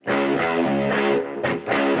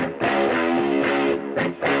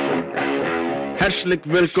Herzlich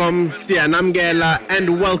willkommen, Sianamgela,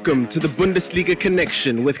 and welcome to the Bundesliga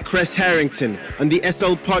Connection with Chris Harrington on the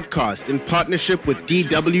SL Podcast in partnership with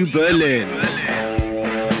DW Berlin.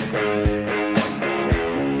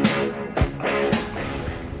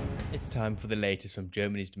 It's time for the latest from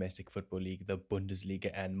Germany's domestic football league, the Bundesliga,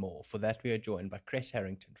 and more. For that, we are joined by Chris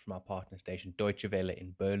Harrington from our partner station Deutsche Welle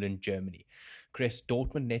in Berlin, Germany. Chris,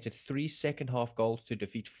 Dortmund netted 3 second-half goals to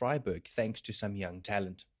defeat Freiburg thanks to some young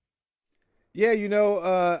talent. Yeah,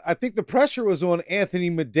 I think the pressure was on Anthony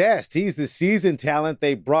Modeste. He's the seasoned talent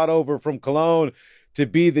they brought over from Cologne to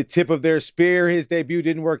be the tip of their spear. His debut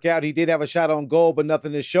didn't work out. He did have a shot on goal, but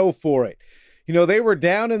nothing to show for it. They were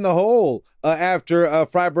down in the hole after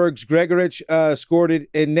Freiburg's Gregoritsch scored it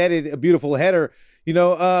and netted a beautiful header.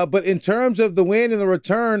 But in terms of the win and the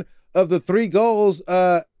return of the 3 goals,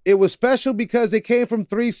 it was special because it came from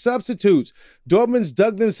 3 substitutes. Dortmund's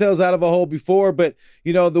dug themselves out of a hole before, but,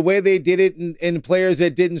 the way they did it and players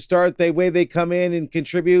that didn't start, the way they come in and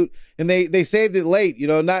contribute, and they saved it late,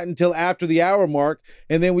 not until after the hour mark.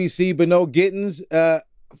 And then we see Beno Gittens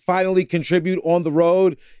finally contribute on the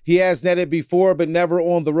road. He has netted before, but never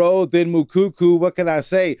on the road. Then Moukoko, what can I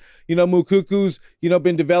say? Moukoko's,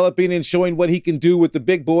 been developing and showing what he can do with the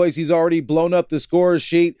big boys. He's already blown up the scorer's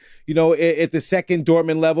sheet, at the second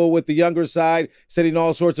Dortmund level with the younger side, setting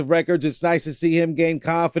all sorts of records. It's nice to see him gain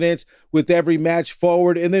confidence with every match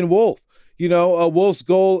forward. And then Wolf. Wolf's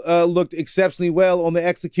goal looked exceptionally well on the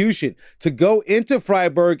execution. To go into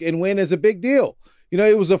Freiburg and win is a big deal.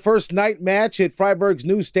 It was the first night match at Freiburg's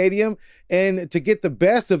new stadium, and to get the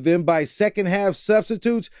best of them by second-half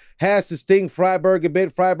substitutes has to sting Freiburg a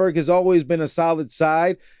bit. Freiburg has always been a solid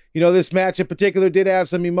side. This match in particular did have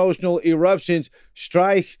some emotional eruptions.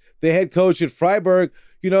 Streich, the head coach at Freiburg,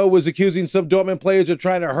 was accusing some Dortmund players of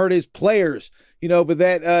trying to hurt his players, but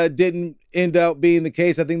that didn't end up being the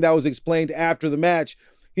case. I think that was explained after the match.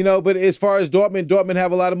 But as far as Dortmund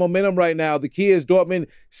have a lot of momentum right now. The key is Dortmund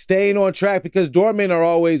staying on track because Dortmund are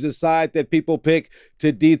always a side that people pick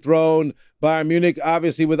to dethrone Bayern Munich,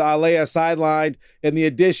 obviously with Alea sidelined. And the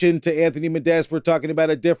addition to Anthony Modeste, we're talking about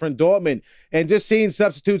a different Dortmund. And just seeing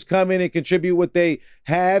substitutes come in and contribute what they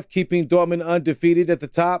have, keeping Dortmund undefeated at the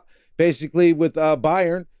top, basically with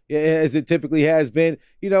Bayern, as it typically has been,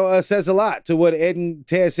 says a lot to what Edin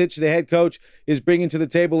Terzic, the head coach, is bringing to the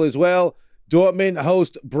table as well. Dortmund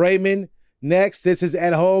host Bremen next. This is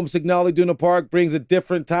at home. Signal Iduna Park brings a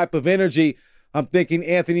different type of energy. I'm thinking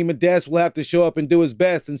Anthony Modeste will have to show up and do his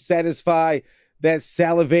best and satisfy that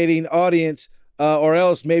salivating audience, or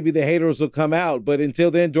else maybe the haters will come out. But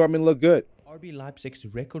until then, Dortmund look good. RB Leipzig's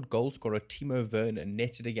record goal scorer Timo Werner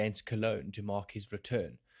netted against Cologne to mark his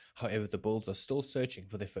return. However, the Bulls are still searching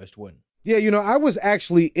for their first win. Yeah, I was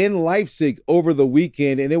actually in Leipzig over the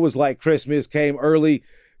weekend, and it was like Christmas came early.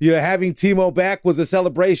 Having Timo back was a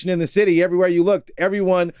celebration in the city. Everywhere you looked,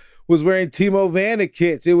 everyone was wearing Timo Werner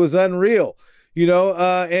kits. It was unreal,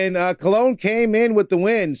 and Cologne came in with the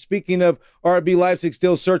win. Speaking of RB Leipzig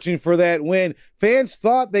still searching for that win, fans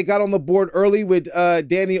thought they got on the board early with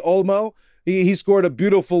Danny Olmo. He scored a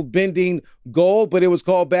beautiful bending goal, but it was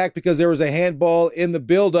called back because there was a handball in the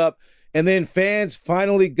buildup. And then fans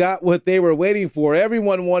finally got what they were waiting for.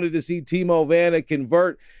 Everyone wanted to see Timo Werner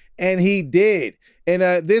convert, and he did. And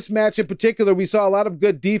this match in particular, we saw a lot of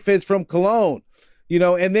good defense from Cologne,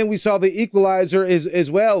 and then we saw the equalizer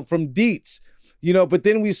as well from Dietz, but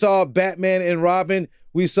then we saw Batman and Robin.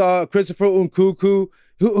 We saw Christopher Nkunku,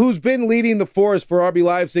 who's been leading the force for RB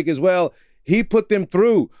Leipzig as well. He put them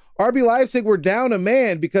through. RB Leipzig were down a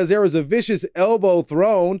man because there was a vicious elbow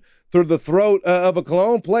thrown through the throat of a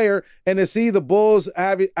Cologne player, and to see the Bulls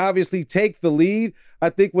obviously take the lead,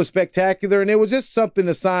 I think was spectacular, and it was just something,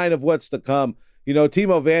 a sign of what's to come.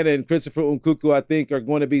 Timo Werner and Christopher Nkunku, I think, are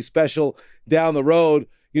going to be special down the road,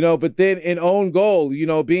 but then in own goal,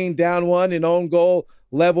 being down 1 in own goal,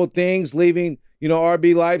 leveled things, leaving,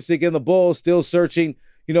 RB Leipzig and the Bulls still searching,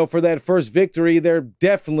 for that first victory. They're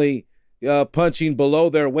definitely punching below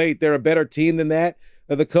their weight. They're a better team than that.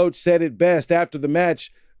 The coach said it best after the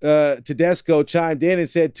match. Tedesco chimed in and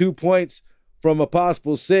said 2 points from a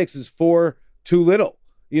possible 6 is 4 too little,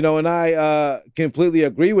 and I completely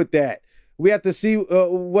agree with that. We have to see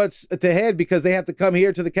what's ahead because they have to come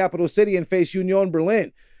here to the capital city and face Union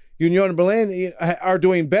Berlin. Union Berlin are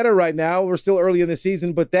doing better right now. We're still early in the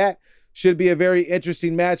season, but that should be a very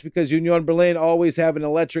interesting match because Union Berlin always have an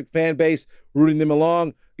electric fan base rooting them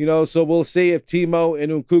along. So we'll see if Timo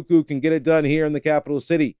and Nkunku can get it done here in the capital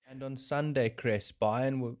city. And on Sunday, Chris,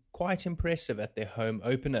 Bayern were quite impressive at their home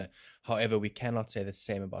opener. However, we cannot say the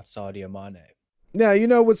same about Sadio Mane. Now,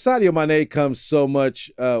 with Sadio Mane comes so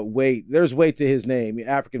much weight. There's weight to his name.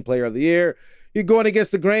 African Player of the Year. you're going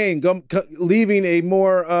against the grain, leaving a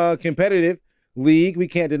more competitive league. We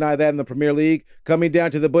can't deny that in the Premier League. Coming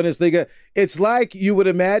down to the Bundesliga, it's like you would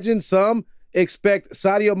imagine some expect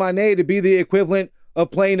Sadio Mane to be the equivalent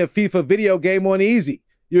of playing a FIFA video game on easy.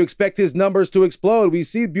 You expect his numbers to explode. We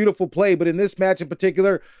see beautiful play, but in this match in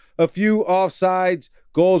particular, a few offsides,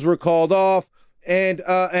 goals were called off, and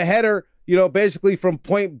a header, basically from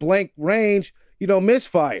point blank range,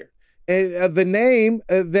 misfired. And the name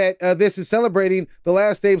that this is celebrating, the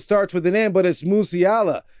last name starts with an N, but it's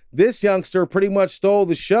Musiala. This youngster pretty much stole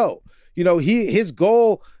the show.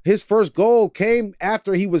 His first goal came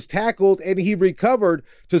after he was tackled and he recovered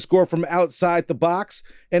to score from outside the box.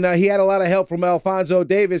 And he had a lot of help from Alphonso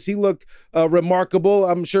Davies. He looked remarkable.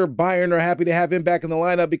 I'm sure Bayern are happy to have him back in the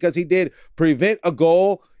lineup because he did prevent a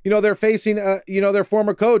goal. They're facing, their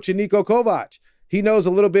former coach, Niko Kovac. He knows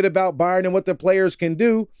a little bit about Bayern and what the players can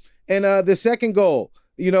do. And the second goal,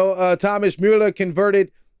 Thomas Müller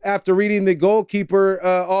converted after reading the goalkeeper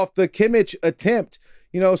off the Kimmich attempt.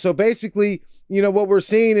 So basically, what we're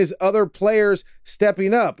seeing is other players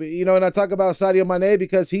stepping up, and I talk about Sadio Mane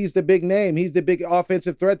because he's the big name. He's the big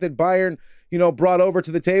offensive threat that Bayern, brought over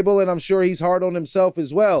to the table. And I'm sure he's hard on himself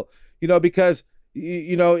as well, because,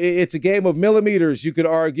 it's a game of millimeters, you could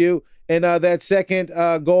argue. And that second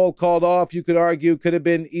goal called off, you could argue, could have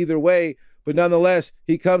been either way. But nonetheless,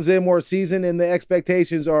 he comes in more seasoned and the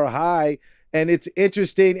expectations are high. And it's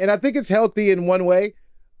interesting. And I think it's healthy in one way.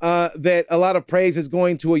 That a lot of praise is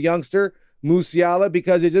going to a youngster, Musiala,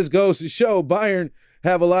 because it just goes to show Bayern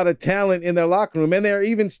have a lot of talent in their locker room. And they're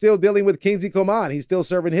even still dealing with Kingsley Coman. He's still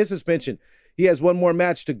serving his suspension. He has one more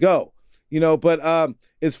match to go. But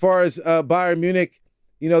as far as Bayern Munich,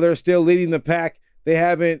 they're still leading the pack. They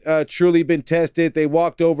haven't truly been tested. They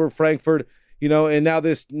walked over Frankfurt, and now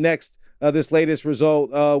this latest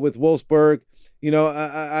result with Wolfsburg,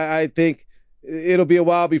 I think it'll be a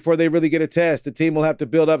while before they really get a test. The team will have to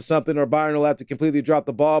build up something or Bayern will have to completely drop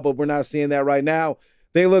the ball, but we're not seeing that right now.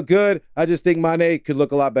 They look good. I just think Mane could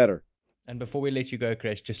look a lot better. And before we let you go,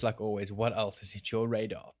 Chris, just like always, what else is hit your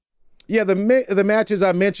radar? Yeah, the matches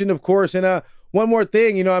I mentioned, of course. And one more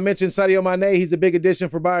thing, I mentioned Sadio Mane. He's a big addition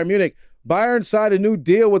for Bayern Munich. Bayern signed a new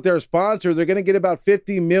deal with their sponsor. They're going to get about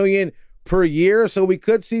 $50 million per year. So we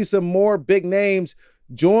could see some more big names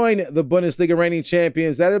join the Bundesliga reigning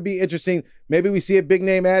champions. That'll be interesting. Maybe we see a big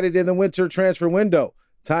name added in the winter transfer window.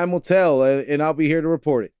 Time will tell, and I'll be here to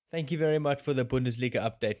report it. Thank you very much for the Bundesliga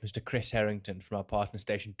update, Mr. Chris Harrington from our partner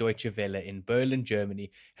station Deutsche Welle in Berlin,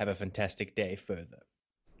 Germany. Have a fantastic day further.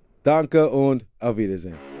 Danke und auf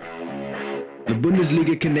Wiedersehen. The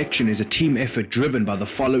Bundesliga Connection is a team effort driven by the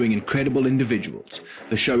following incredible individuals.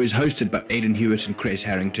 The show is hosted by Aidan Hewitt and Chris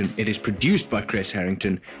Harrington. It is produced by Chris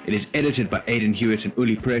Harrington. It is edited by Aidan Hewitt and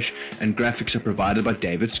Uli Presch, and graphics are provided by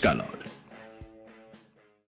David Scullard.